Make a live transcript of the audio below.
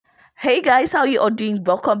Hey guys, how you all doing?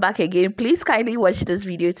 Welcome back again. Please kindly watch this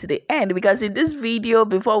video to the end, because in this video,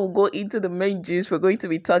 before we go into the main gist, we're going to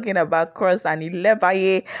be talking about Cross and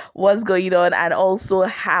ILEBAYE, what's going on, and also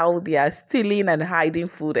how they are stealing and hiding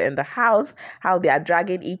food in the house, how they are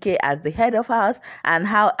dragging IKE as the head of house, and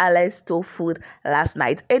how Alex stole food last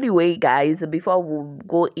night. Anyway guys, before we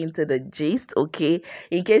go into the gist, okay,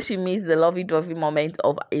 in case you missed the lovey-dovey moment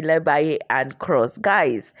of ILEBAYE and Cross,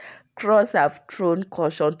 guys, Cross have thrown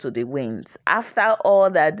caution to the winds after all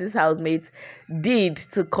that this housemate did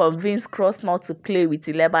to convince Cross not to play with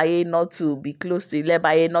ILEBAYE, not to be close to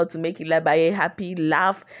ILEBAYE, not to make ILEBAYE happy,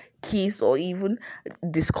 laugh, kiss, or even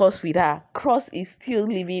discuss with her. Cross is still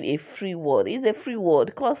living a free world. It's a free world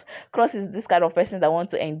because Cross is this kind of person that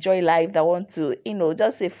wants to enjoy life, that wants to,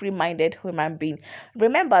 just a free-minded human being.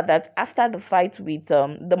 Remember that after the fight with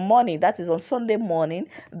the morning, that is on Sunday morning,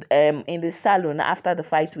 in the salon, after the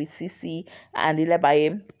fight with CEEC and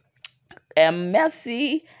ILEBAYE,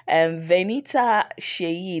 Mercy and Venita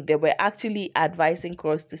Sheyi, they were actually advising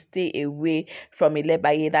Cross to stay away from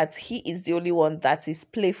ILEBAYE, that he is the only one that is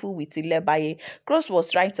playful with ILEBAYE. Cross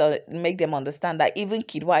was trying to make them understand that even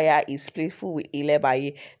Kidwaya is playful with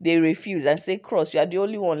ILEBAYE. They refuse and say, Cross, you are the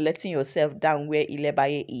only one letting yourself down where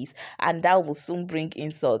ILEBAYE is, and that will soon bring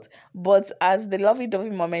insult. But as the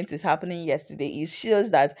lovey-dovey moment is happening yesterday, it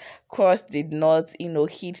shows that Cross did not,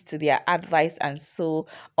 heed to their advice and so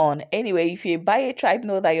on. Anyway, if you're a Baye tribe,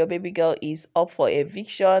 know that your baby girl is up for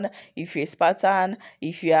eviction. If you're a Spartan,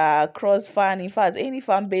 if you are a Cross fan, in fact, any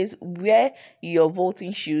fan base, wear your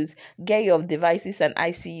voting shoes, get your devices and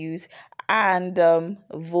ICUs, and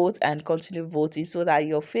vote and continue voting so that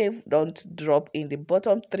your fave don't drop in the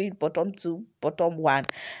bottom 3, bottom 2, bottom 1.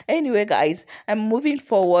 Anyway guys, I'm moving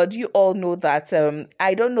forward. You all know that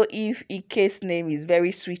I don't know if Ike's name is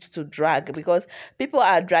very sweet to drag, because people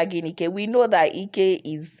are dragging Ike. We know that Ike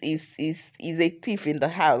is a thief in the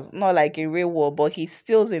house, not like in real world, but he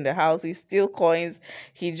steals in the house, he steals coins,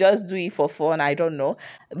 he just do it for fun. I don't know.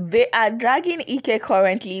 They are dragging Ike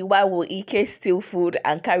currently. Why will Ike steal food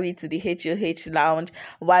and carry it to the HOH lounge?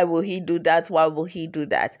 Why will he do that? Why will he do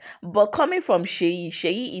that? But coming from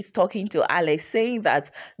Sheyi is talking to Alex, saying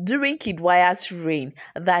that during Kidwaya's reign,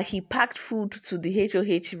 that he packed food to the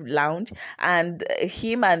HOH lounge, and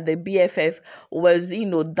him and the BFF was,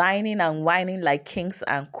 dining and whining like kings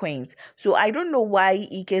and queens. So I don't know why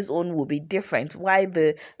Ike's own will be different. Why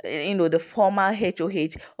the former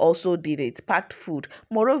HOH also did it, packed food.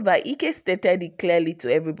 Moreover, Ike stated it clearly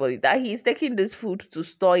to everybody that he is taking this food to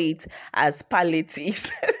store it as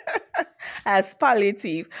palliatives. As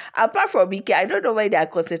palliative. Apart from Ike, I don't know why they are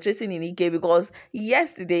concentrating in Ike, because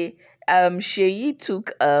yesterday Sheyi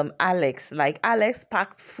took Alex, like Alex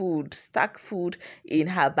packed food, stacked food in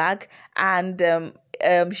her bag, and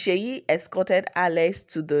Sheyi escorted Alex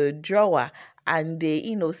to the drawer, and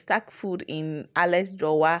they stack food in Alex's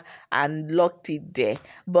drawer and locked it there.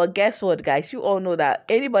 But guess what, guys, you all know that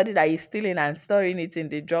anybody that is stealing and storing it in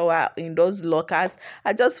the drawer, in those lockers,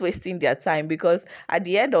 are just wasting their time, because at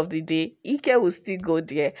the end of the day, Ike will still go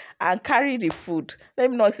there and carry the food.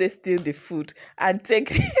 Let me not say steal the food, and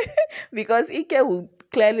take because Ike will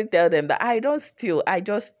clearly tell them that I don't steal, I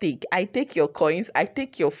just take. I take your coins, I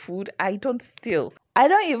take your food, I don't steal. I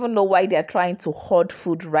don't even know why they're trying to hoard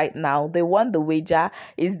food right now. They want the wager.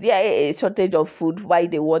 Is there a shortage of food? Why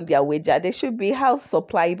they want their wager? They should be house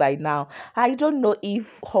supply by now. I don't know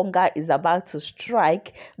if hunger is about to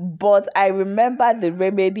strike, but I remember the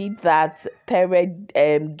remedy that Pere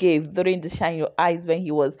gave during the Shine Your Eyes when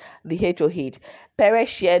he was the HOH. Pere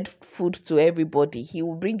shared food to everybody. He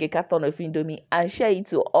will bring a carton of Indomie and share it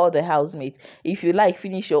to all the housemates. If you like,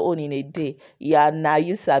 finish your own in a day. Yeah, now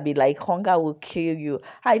you sabi, like hunger will kill you.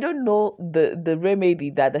 I don't know the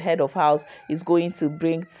remedy that the head of house is going to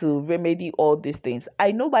bring to remedy all these things.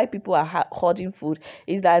 I know why people are hoarding food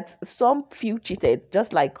is that some feel cheated,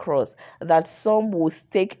 just like Cross, that some will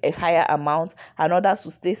stake a higher amount and others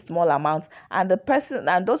will stake small amounts, and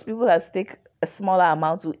those people that stake a smaller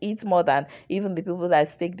amount will eat more than even the people that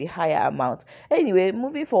stake the higher amount. Anyway,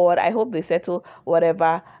 moving forward, I hope they settle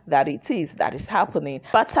whatever that it is that is happening.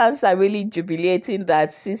 Patterns are really jubilating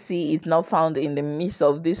that CeEC is not found in the midst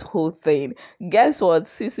of this whole thing. Guess what?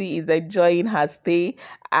 CeEC is enjoying her stay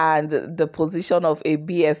and the position of a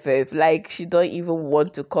BFF. Like, she don't even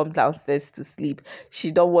want to come downstairs to sleep.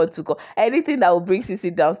 She don't want to go. Anything that will bring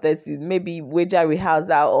CeEC downstairs is maybe wager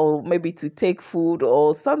rehearsal, or maybe to take food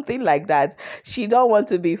or something like that. She don't want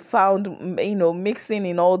to be found, mixing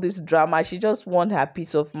in all this drama. She just want her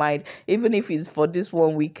peace of mind, even if it's for this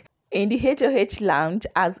 1 week. in the HOH lounge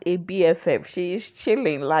as a BFF. She is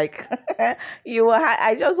chilling like you will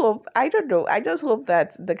I just hope, I don't know, I just hope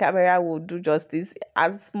that the camera will do justice.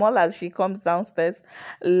 As small as she comes downstairs,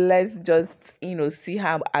 let's just, you know, see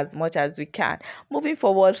her as much as we can. Moving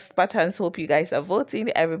forward, Spartans, hope you guys are voting.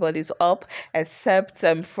 Everybody's up except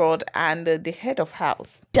Fraud and the head of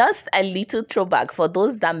house. Just a little throwback for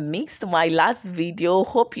those that missed my last video.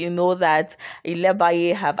 Hope you know that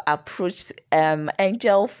ILEBAYE have approached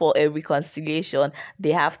Angel for a reconciliation.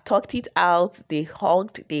 They have talked it out, they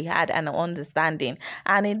hugged, they had an understanding,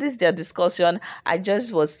 and in this their discussion, I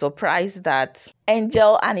just was surprised that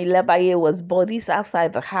Angel and ILEBAYE was buddies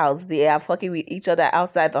outside the house. They are fucking with each other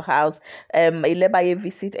outside the house. ILEBAYE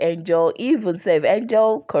visit Angel, even said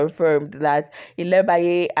Angel confirmed that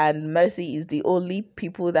ILEBAYE and Mercy is the only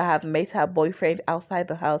people that have met her boyfriend outside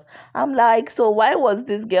the house. I'm like, so why was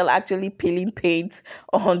this girl actually peeling paint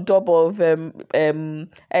on top of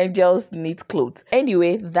Angel's neat clothes?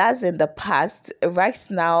 Anyway, that's in the past. Right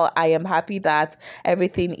now, I am happy that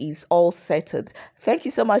everything is all settled. Thank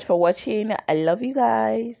you so much for watching. I love you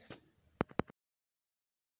guys.